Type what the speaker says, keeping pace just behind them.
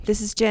This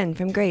is Jen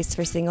from Grace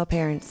for Single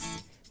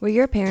Parents, where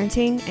your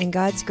parenting and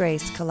God's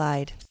grace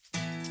collide.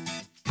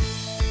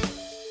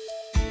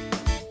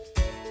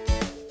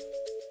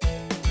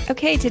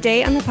 Okay,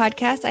 today on the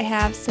podcast, I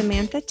have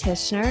Samantha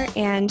Tishner,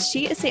 and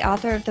she is the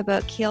author of the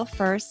book Heal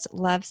First,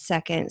 Love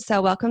Second.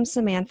 So welcome,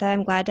 Samantha.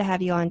 I'm glad to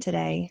have you on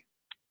today.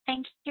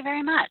 Thank you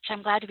very much.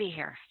 I'm glad to be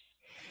here.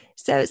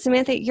 So,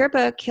 Samantha, your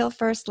book, Heal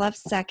First, Love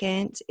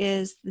Second,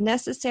 is the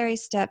necessary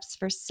steps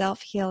for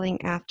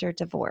self-healing after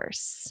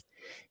divorce.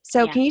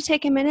 So, Yes. can you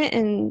take a minute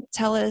and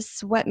tell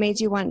us what made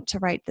you want to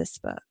write this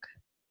book?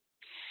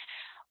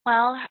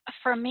 Well,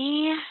 for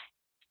me,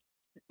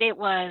 it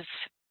was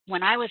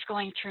when I was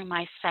going through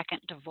my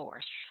second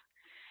divorce.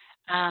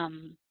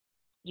 Um,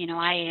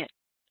 I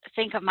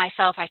think of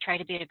myself, I try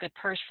to be a good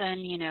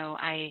person.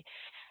 I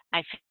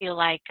feel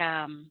like,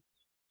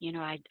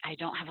 I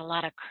don't have a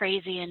lot of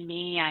crazy in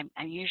me. I'm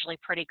usually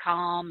pretty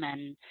calm.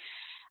 And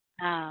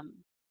um,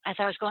 as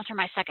I was going through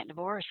my second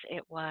divorce,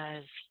 it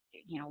was,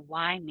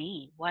 why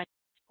me? What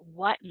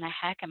in the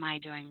heck am I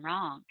doing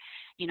wrong?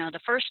 The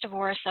first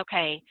divorce,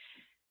 okay,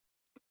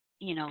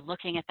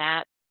 looking at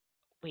that,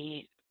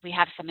 we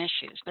have some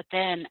issues. But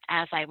then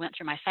as I went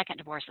through my second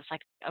divorce, it's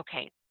like,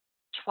 okay,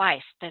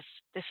 twice. This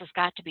has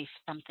got to be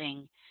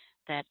something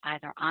that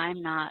either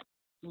I'm not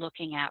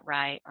looking at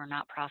right or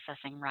not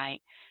processing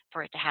right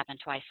for it to happen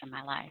twice in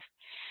my life.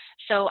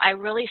 So I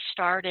really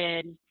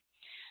started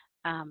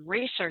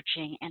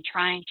researching and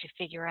trying to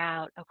figure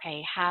out,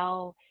 okay,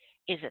 how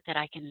is it that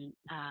I can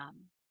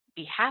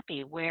be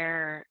happy?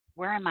 Where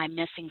am I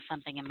missing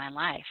something in my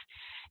life?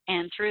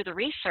 And through the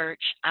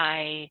research,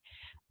 I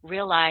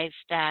realized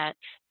that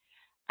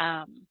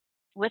um,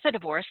 with a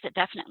divorce, it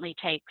definitely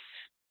takes,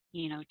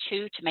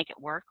 two to make it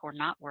work or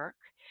not work.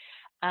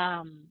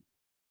 Um,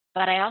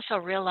 but I also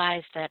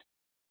realized that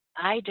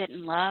I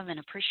didn't love and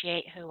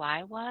appreciate who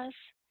I was.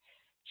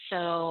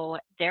 So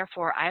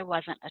therefore, I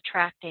wasn't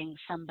attracting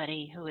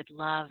somebody who would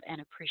love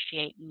and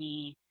appreciate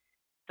me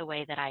the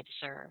way that I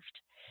deserved.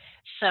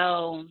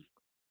 So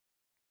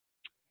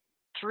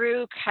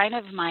through kind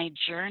of my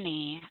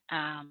journey,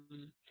 I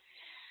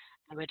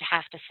would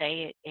have to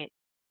say it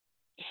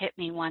hit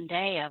me one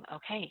day of,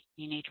 okay,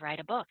 you need to write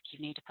a book. You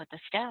need to put this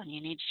down.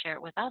 You need to share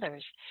it with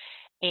others.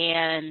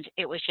 And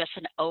it was just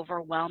an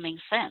overwhelming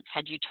sense.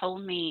 Had you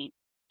told me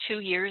 2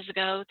 years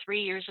ago,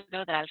 3 years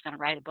ago that I was going to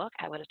write a book,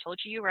 I would have told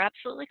you you were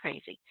absolutely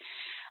crazy.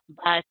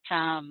 But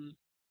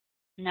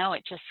no,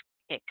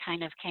 it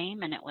kind of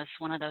came, and it was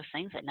one of those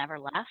things that never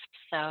left.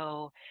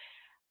 So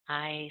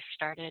I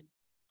started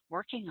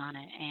working on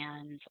it,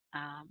 and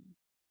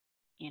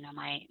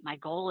my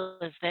goal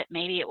is that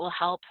maybe it will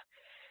help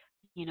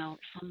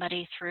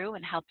somebody through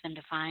and help them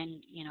to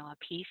find a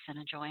peace and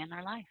a joy in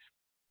their life.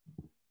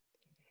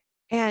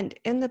 And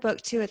in the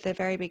book, too, at the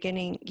very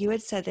beginning, you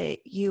had said that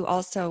you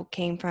also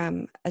came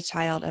from a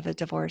child of a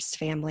divorced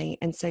family.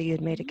 And so you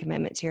had made a Hmm.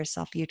 commitment to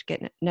yourself you'd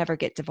never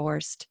get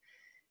divorced.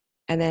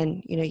 And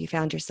then, you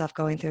found yourself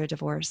going through a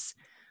divorce,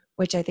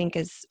 which I think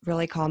is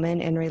really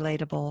common and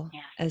relatable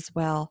Yeah. as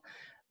well.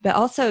 But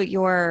also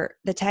the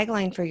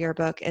tagline for your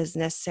book is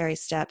necessary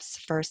steps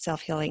for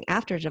self-healing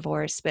after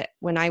divorce. But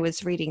when I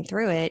was reading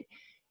through it,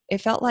 it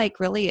felt like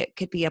really it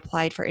could be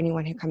applied for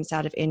anyone who comes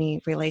out of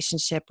any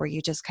relationship where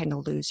you just kind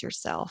of lose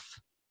yourself.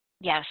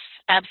 Yes,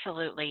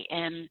 absolutely.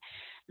 And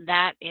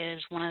that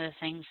is one of the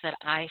things that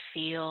I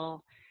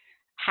feel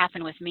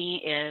happened with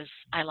me is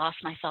I lost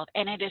myself.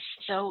 And it is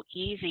so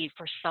easy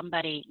for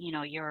somebody,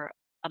 you're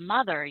a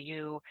mother,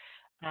 you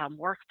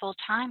work full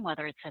time,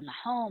 whether it's in the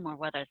home or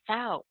whether it's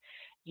out,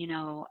 you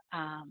know,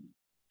 um,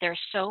 there's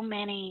so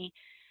many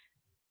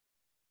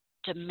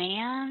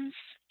demands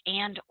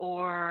and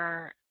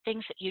or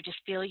things that you just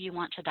feel you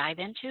want to dive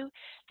into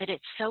that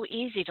it's so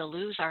easy to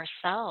lose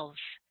ourselves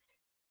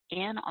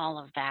in all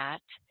of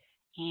that,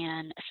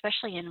 and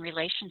especially in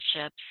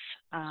relationships,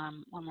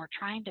 when we're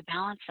trying to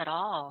balance it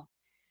all,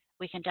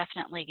 we can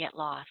definitely get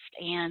lost.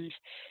 And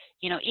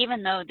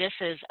even though this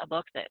is a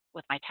book that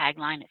with my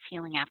tagline, it's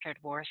healing after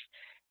divorce,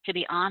 to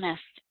be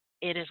honest,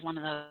 it is one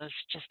of those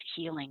just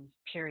healing,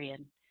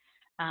 period.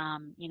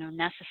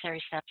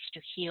 Necessary steps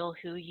to heal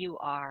who you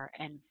are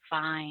and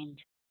find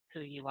who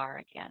you are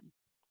again.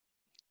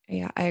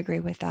 Yeah, I agree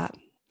with that.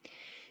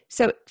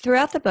 So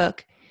throughout the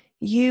book,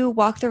 you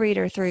walk the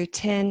reader through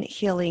 10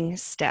 healing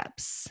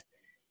steps.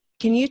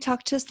 Can you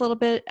talk to us a little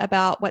bit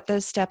about what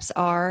those steps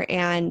are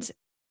and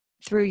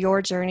through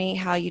your journey,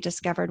 how you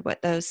discovered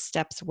what those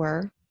steps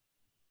were?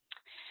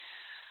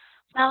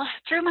 Well,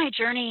 through my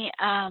journey,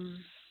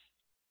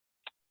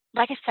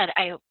 like I said,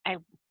 I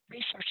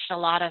researched a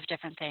lot of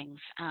different things.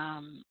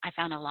 I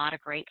found a lot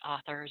of great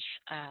authors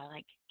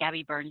like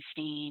Gabby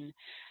Bernstein,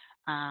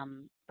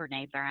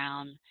 Brene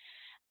Brown,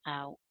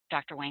 uh,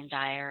 Dr. Wayne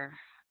Dyer,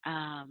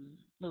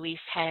 Louise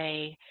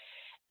Hay.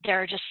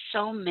 There are just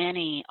so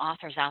many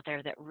authors out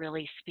there that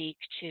really speak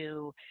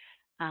to,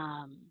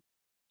 um,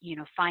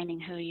 finding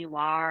who you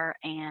are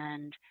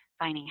and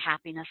finding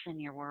happiness in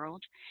your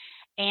world.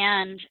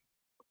 And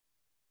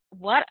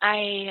what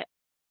I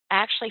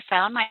actually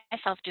found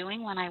myself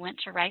doing when I went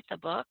to write the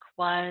book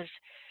was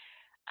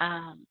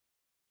um,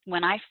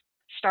 when I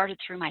started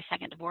through my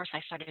second divorce,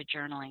 I started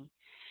journaling,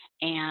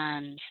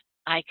 and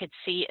I could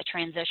see a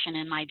transition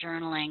in my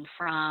journaling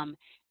from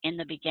in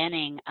the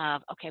beginning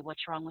of, okay,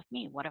 what's wrong with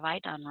me? What have I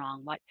done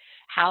wrong?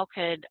 How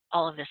could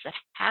all of this have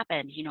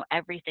happened?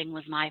 Everything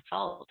was my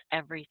fault.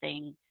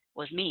 Everything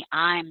was me.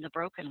 I'm the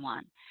broken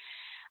one.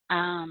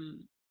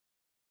 Um,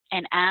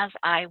 and as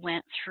I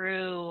went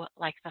through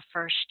like the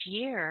first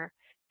year,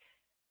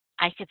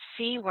 I could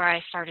see where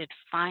I started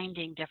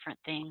finding different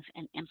things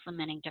and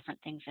implementing different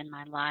things in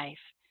my life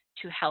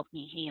to help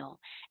me heal.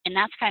 And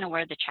that's kind of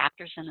where the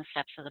chapters and the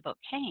steps of the book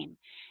came,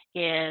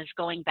 is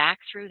going back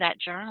through that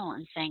journal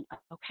and saying,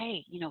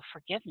 okay,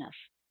 forgiveness,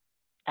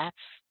 that's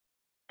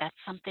that's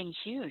something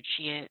huge.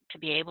 To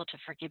be able to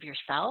forgive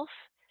yourself,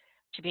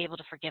 to be able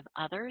to forgive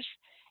others,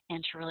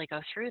 and to really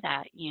go through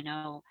that,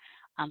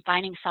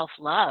 finding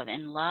self-love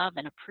and love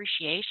and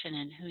appreciation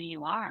in who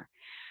you are.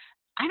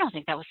 I don't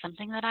think that was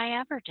something that I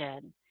ever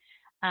did.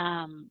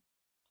 Um,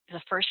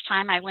 the first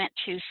time I went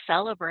to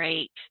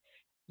celebrate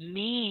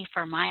me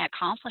for my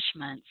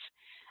accomplishments,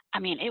 I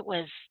mean, it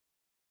was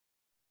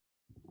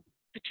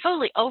a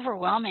totally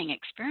overwhelming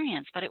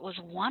experience, but it was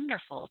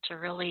wonderful to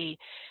really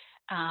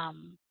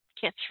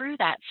get through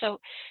that. So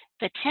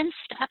the 10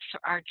 steps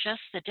are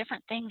just the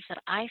different things that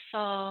I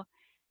saw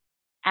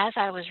as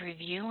I was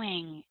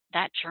reviewing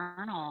that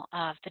journal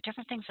of the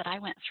different things that I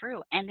went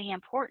through and the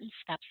important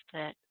steps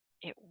that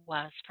it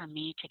was for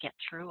me to get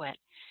through it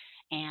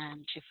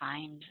and to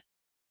find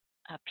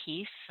a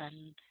peace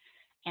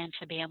and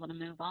to be able to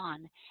move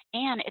on.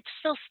 And it's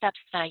still steps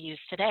that I use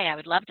today. I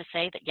would love to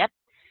say that, yep,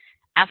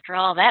 after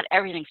all that,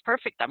 everything's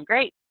perfect. I'm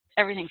great.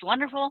 Everything's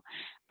wonderful.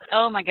 But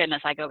oh my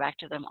goodness, I go back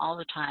to them all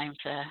the time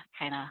to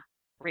kind of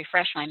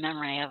refresh my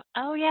memory of,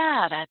 oh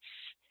yeah, that's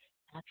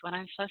what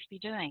I'm supposed to be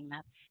doing.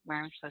 That's where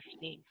I'm supposed to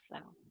be.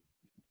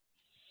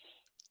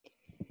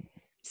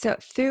 So,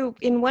 through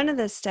in one of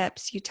the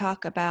steps, you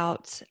talk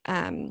about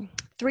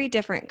three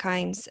different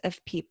kinds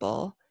of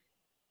people: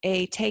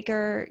 a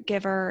taker,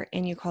 giver,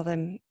 and you call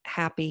them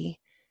happy,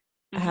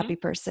 a Hmm. happy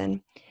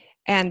person.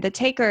 And the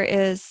taker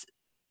is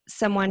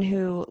someone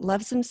who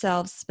loves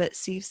themselves but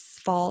sees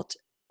fault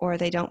or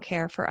they don't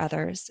care for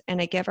others.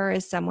 And a giver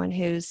is someone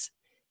who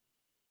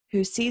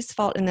sees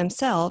fault in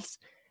themselves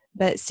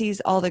but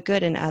sees all the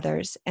good in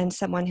others. And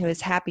someone who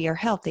is happy or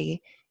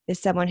healthy is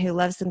someone who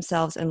loves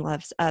themselves and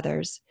loves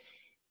others.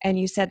 And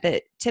you said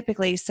that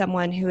typically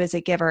someone who is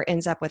a giver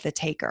ends up with a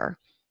taker.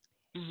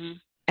 Hmm.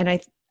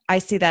 And I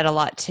see that a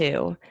lot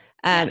too.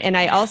 Yes. And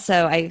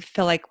I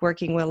feel like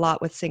working with a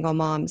lot with single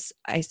moms,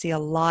 I see a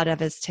lot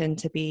of us tend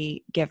to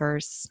be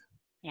givers.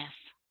 Yes.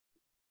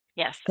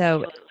 Yes.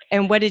 So, Absolutely.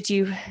 and what did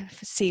you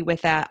see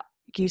with that?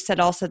 You said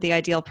also the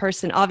ideal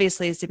person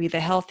obviously is to be the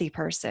healthy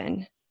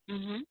person.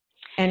 Hmm.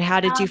 And how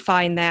did you Um,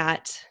 find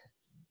that?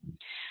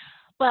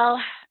 well,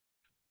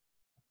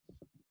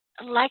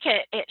 like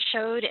it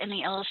showed in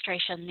the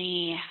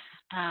illustration,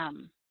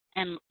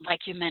 and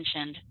like you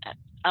mentioned,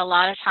 a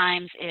lot of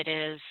times it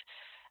is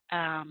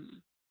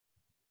um,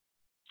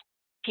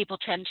 people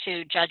tend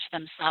to judge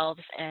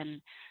themselves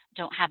and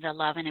don't have the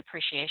love and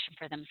appreciation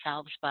for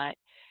themselves. But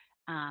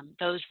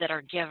those that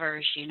are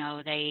givers,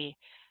 they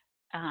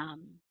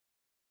um,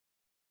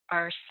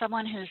 are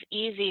someone who's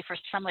easy for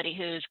somebody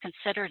who's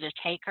considered a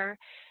taker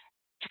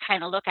to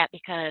kind of look at,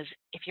 because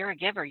if you're a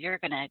giver, you're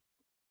going to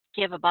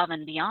give above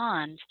and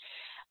beyond.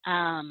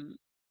 Um,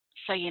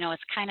 so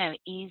it's kind of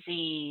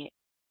easy.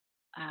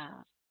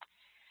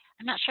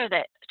 I'm not sure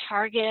that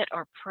target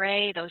or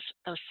prey, those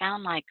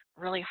sound like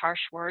really harsh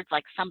words,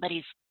 like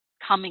somebody's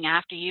coming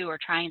after you or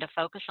trying to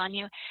focus on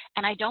you.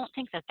 And I don't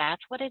think that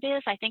that's what it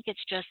is. I think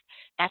it's just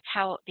that's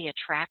how the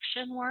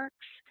attraction works.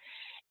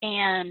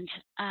 And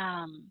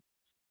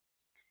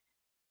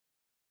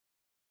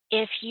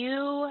if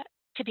you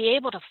to be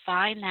able to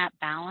find that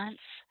balance,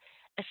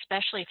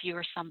 especially if you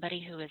are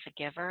somebody who is a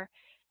giver,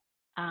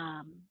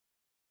 um,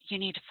 you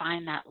need to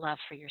find that love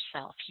for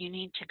yourself. You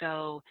need to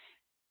go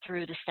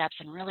through the steps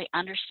and really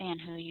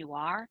understand who you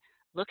are,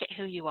 look at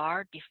who you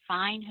are,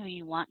 define who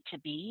you want to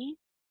be,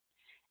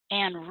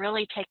 and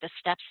really take the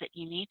steps that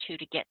you need to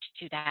get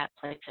to that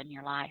place in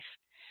your life.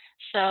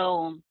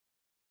 So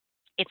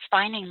it's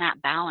finding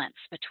that balance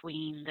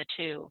between the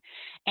two.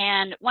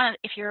 And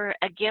if you're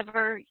a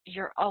giver,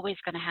 you're always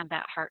going to have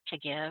that heart to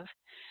give.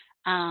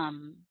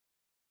 Um,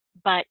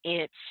 but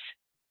if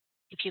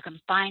you can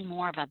find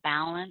more of a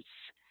balance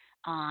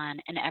on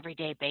an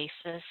everyday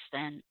basis,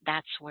 then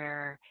that's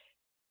where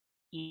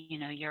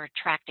you're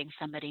attracting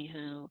somebody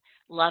who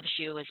loves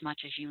you as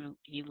much as you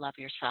love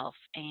yourself,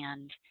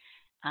 and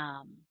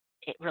um,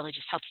 it really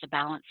just helps to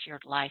balance your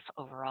life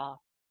overall.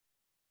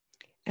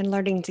 And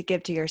learning to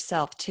give to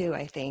yourself too,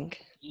 I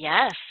think.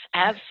 Yes,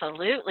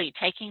 absolutely.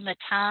 Taking the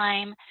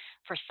time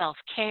for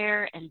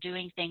self-care and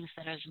doing things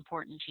that is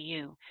important to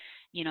you.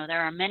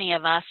 There are many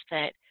of us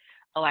that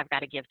oh, I've got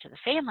to give to the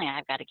family,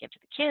 I've got to give to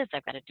the kids,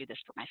 I've got to do this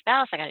for my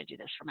spouse, I got to do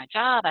this for my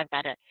job, I've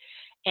got to,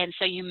 and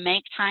so you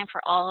make time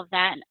for all of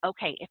that. And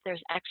okay, if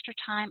there's extra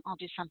time, I'll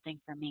do something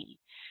for me.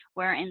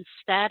 Where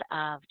instead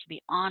of, to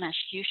be honest,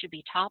 you should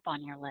be top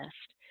on your list.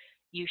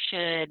 You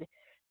should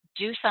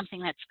do something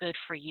that's good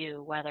for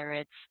you, whether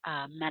it's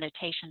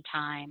meditation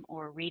time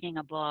or reading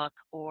a book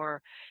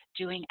or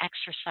doing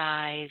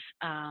exercise,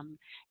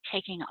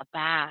 taking a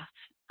bath,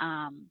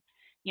 um,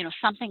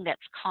 something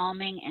that's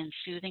calming and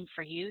soothing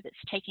for you, that's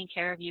taking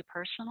care of you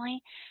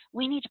personally.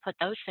 We need to put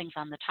those things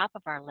on the top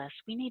of our list.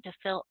 We need to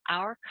fill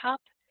our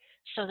cup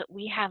so that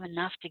we have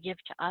enough to give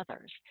to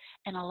others.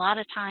 And a lot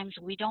of times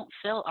we don't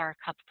fill our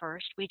cup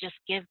first. We just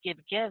give, give,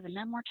 give, and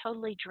then we're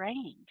totally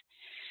drained.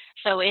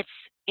 So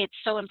it's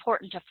so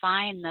important to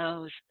find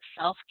those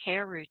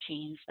self-care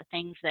routines, the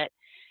things that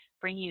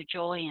bring you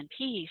joy and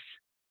peace.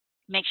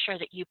 Make sure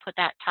that you put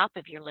that top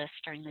of your list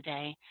during the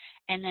day,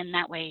 and then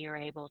that way you're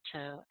able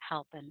to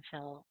help and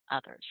fill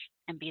others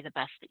and be the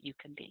best that you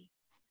can be.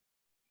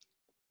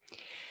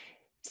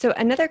 So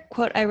another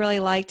quote I really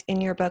liked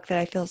in your book that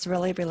I feel is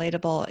really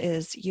relatable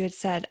is you had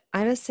said,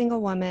 I'm a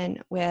single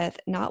woman with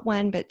not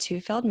one but two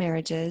failed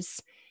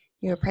marriages.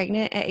 You were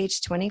pregnant at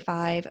age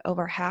 25.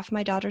 Over half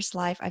my daughter's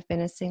life, I've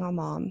been a single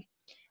mom.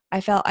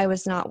 I felt I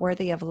was not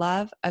worthy of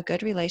love, a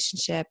good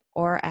relationship,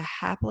 or a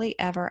happily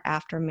ever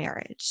after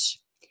marriage.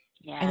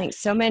 I Yes. think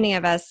so many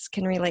of us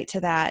can relate to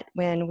that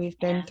when we've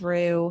been Yes.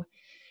 through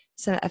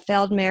a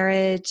failed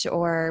marriage,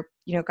 or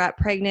got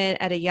pregnant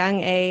at a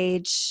young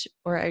age,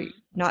 or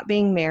not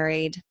being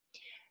married.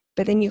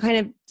 But then you kind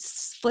of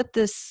flip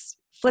the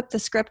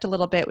script a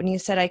little bit when you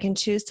said, I can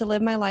choose to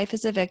live my life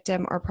as a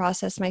victim or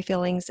process my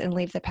feelings and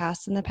leave the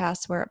past in the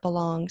past where it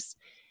belongs.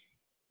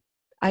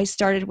 I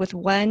started with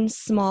one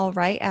small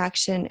right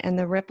action, and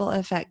the ripple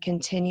effect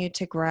continued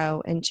to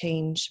grow and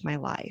change my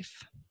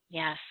life.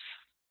 Yes.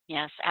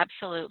 Yes,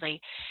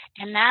 absolutely.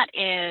 And that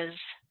is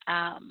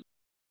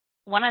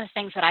one of the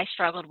things that I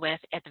struggled with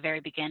at the very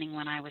beginning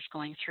when I was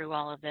going through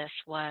all of this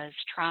was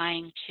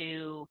trying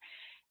to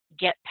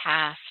get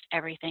past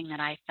everything that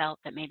I felt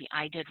that maybe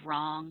I did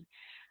wrong,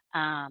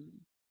 um,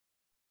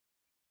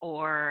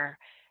 or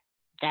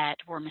that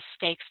were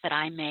mistakes that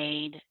I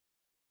made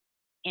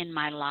in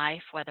my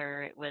life,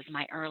 whether it was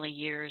my early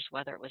years,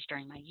 whether it was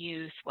during my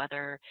youth,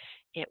 whether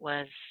it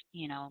was,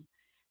 you know,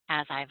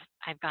 as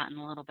I've gotten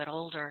a little bit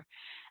older.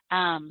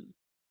 Um,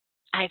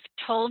 I've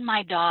told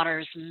my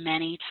daughters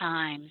many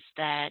times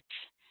that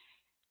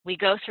we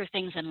go through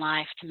things in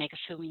life to make us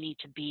who we need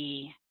to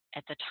be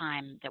at the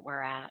time that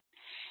we're at.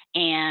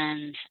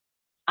 And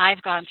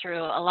I've gone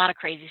through a lot of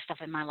crazy stuff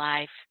in my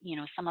life,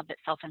 some of it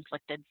self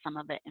inflicted, some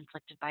of it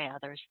inflicted by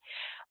others.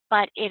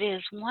 But it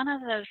is one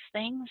of those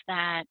things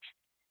that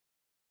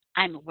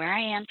I'm where I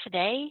am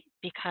today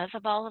because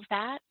of all of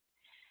that.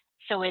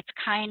 So it's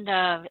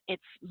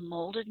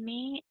molded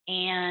me,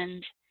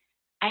 and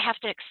I have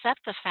to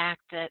accept the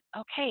fact that,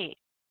 okay,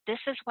 this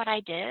is what I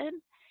did,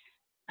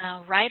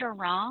 right or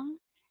wrong,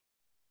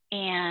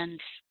 and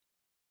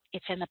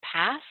it's in the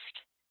past.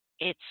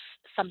 It's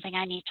something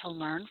I need to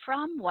learn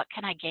from. What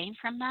can I gain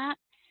from that?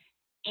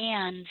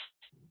 And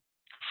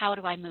how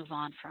do I move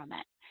on from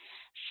it?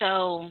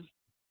 So,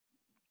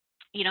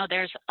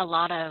 there's a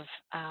lot of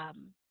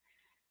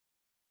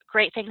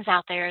great things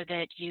out there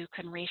that you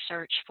can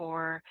research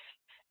for,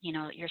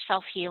 your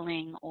self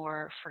healing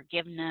or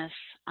forgiveness.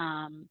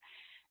 Um,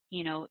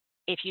 you know,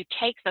 if you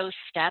take those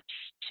steps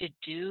to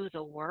do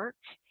the work,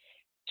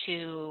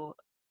 to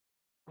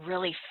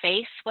really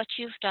face what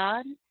you've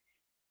done,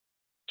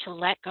 to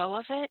let go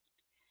of it,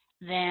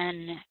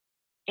 then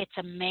it's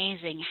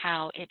amazing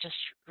how it just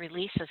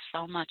releases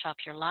so much off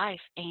your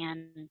life,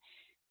 and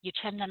you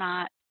tend to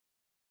not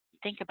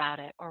think about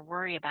it or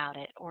worry about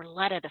it or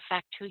let it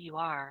affect who you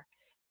are,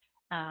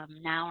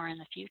 now or in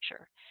the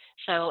future.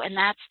 So, and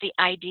that's the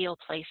ideal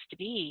place to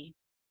be,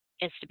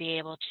 is to be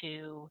able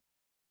to,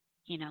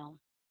 you know,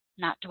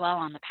 not dwell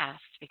on the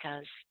past,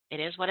 because it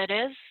is what it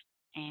is,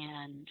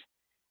 and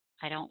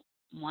I don't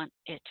want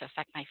it to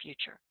affect my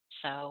future.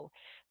 So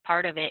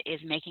part of it is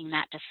making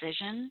that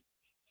decision,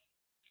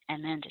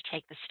 and then to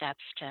take the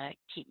steps to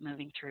keep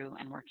moving through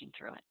and working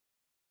through it.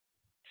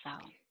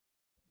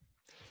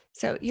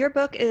 So your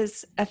book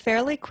is a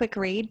fairly quick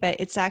read, but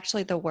it's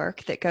actually the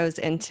work that goes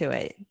into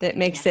it that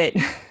makes Yes. it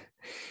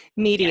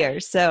meatier.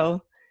 Yes.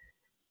 So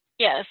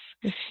Yes.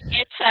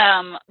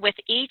 It's with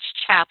each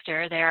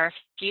chapter there are a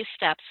few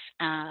steps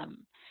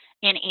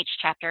in each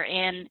chapter,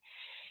 and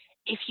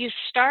if you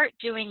start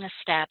doing the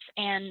steps,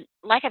 and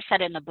like I've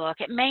said in the book,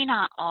 it may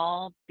not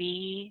all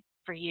be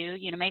for you.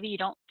 Maybe you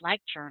don't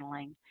like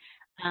journaling,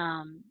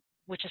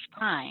 which is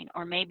fine,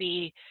 or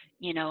maybe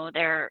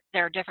there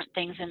are different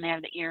things in there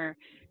that you're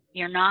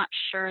not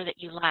sure that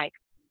you like.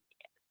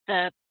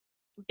 The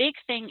big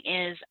thing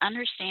is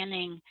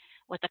understanding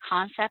what the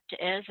concept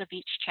is of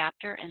each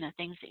chapter and the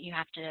things that you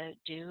have to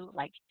do,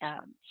 like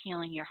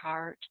healing your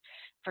heart,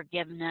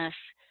 forgiveness,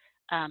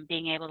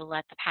 being able to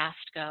let the past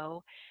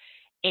go.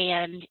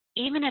 And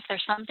even if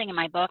there's something in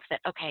my book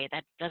that, okay,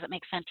 that doesn't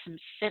make sense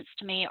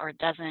to me, or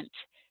doesn't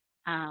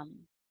um,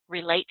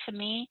 relate to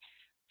me,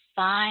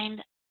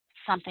 find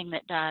something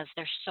that does.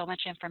 There's so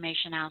much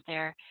information out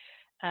there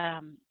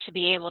to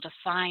be able to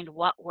find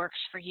what works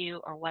for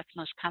you or what's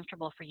most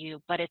comfortable for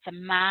you. But it's a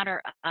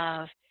matter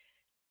of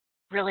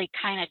really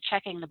kind of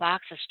checking the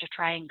boxes to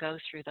try and go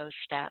through those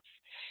steps.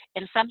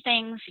 And some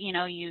things,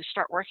 you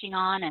start working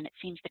on and it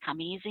seems to come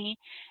easy,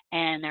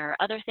 and there are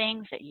other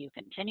things that you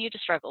continue to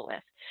struggle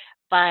with.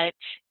 But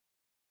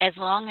as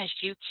long as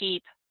you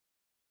keep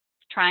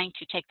trying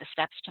to take the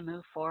steps to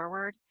move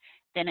forward,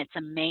 then it's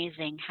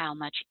amazing how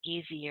much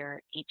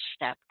easier each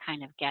step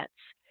kind of gets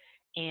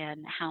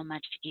and how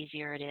much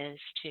easier it is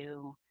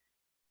to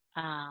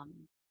um,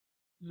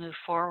 move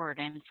forward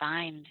and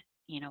find,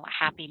 a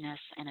happiness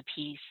and a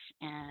peace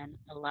and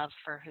a love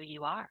for who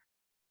you are.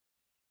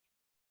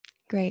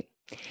 Great.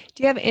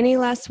 Do you have any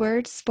last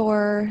words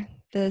for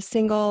the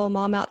single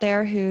mom out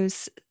there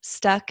who's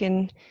stuck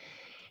in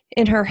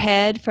her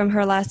head from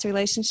her last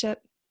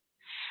relationship?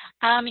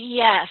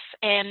 Yes,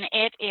 and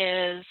it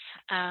is,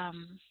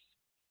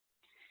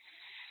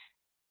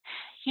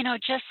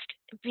 just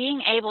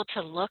being able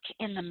to look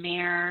in the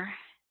mirror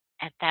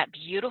at that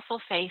beautiful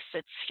face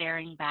that's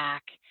staring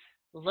back,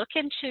 look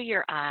into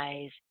your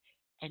eyes,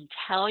 and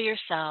tell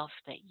yourself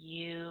that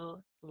you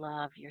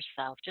love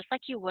yourself, just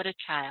like you would a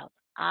child.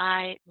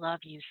 I love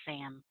you,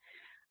 Sam.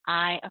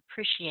 I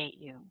appreciate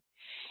you.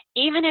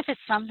 Even if it's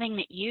something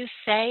that you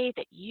say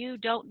that you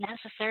don't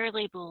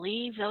necessarily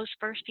believe those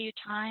first few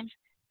times,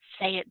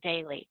 say it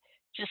daily.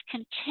 Just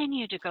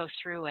continue to go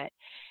through it.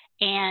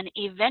 And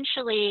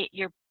eventually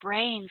your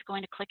brain's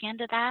going to click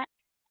into that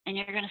and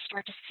you're going to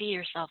start to see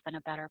yourself in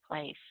a better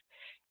place.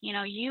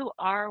 You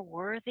are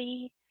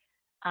worthy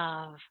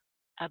of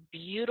a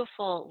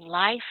beautiful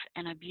life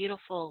and a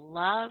beautiful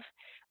love,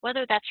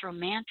 whether that's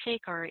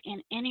romantic or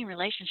in any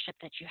relationship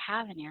that you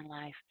have in your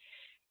life.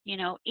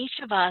 Each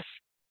of us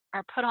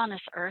are put on this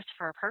earth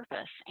for a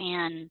purpose,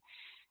 and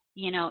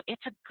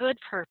it's a good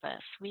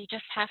purpose. We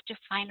just have to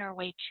find our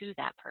way to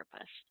that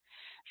purpose.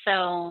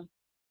 So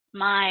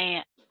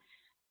my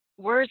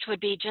words would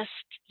be just,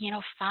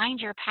 find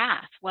your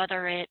path,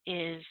 whether it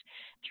is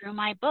through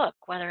my book,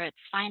 whether it's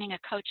finding a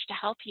coach to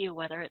help you,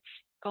 whether it's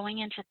going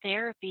into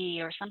therapy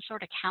or some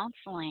sort of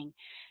counseling.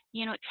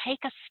 Take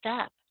a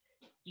step.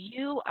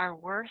 You are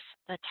worth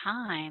the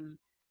time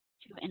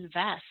to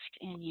invest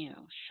in you.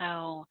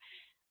 So,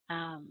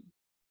 um,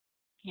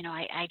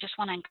 I just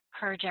want to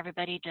encourage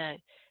everybody to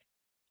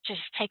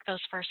just take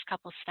those first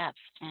couple steps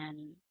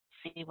and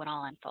see what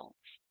all unfolds.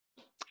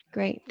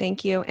 Great.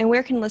 Thank you. And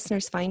where can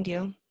listeners find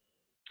you?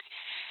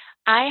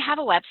 I have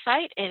a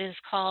website. It is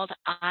called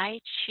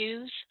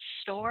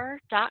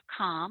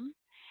ichoosestore.com.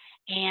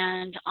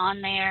 And on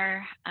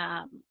there,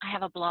 I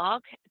have a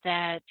blog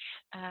that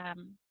I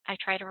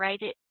try to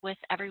write it with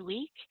every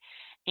week.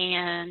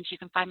 And you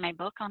can find my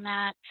book on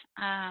that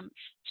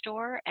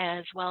store,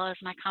 as well as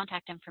my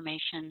contact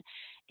information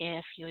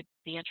if you would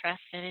be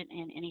interested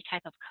in any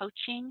type of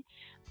coaching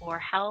or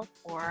help,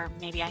 or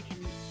maybe I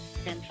can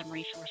send some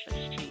resources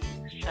to you.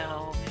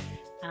 So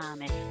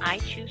it's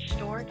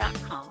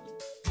ichoosestore.com.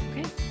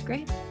 Okay,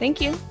 great.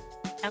 Thank you.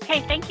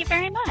 Okay, thank you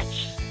very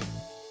much.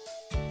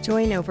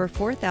 Join over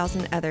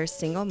 4,000 other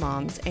single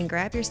moms and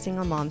grab your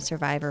Single Mom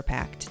Survivor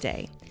Pack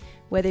today.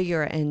 Whether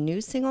you're a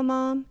new single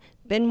mom,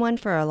 been one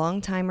for a long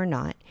time or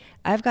not,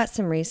 I've got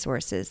some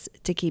resources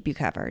to keep you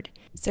covered.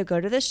 So go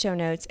to the show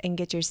notes and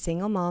get your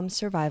Single Mom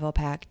Survival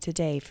Pack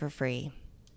today for free.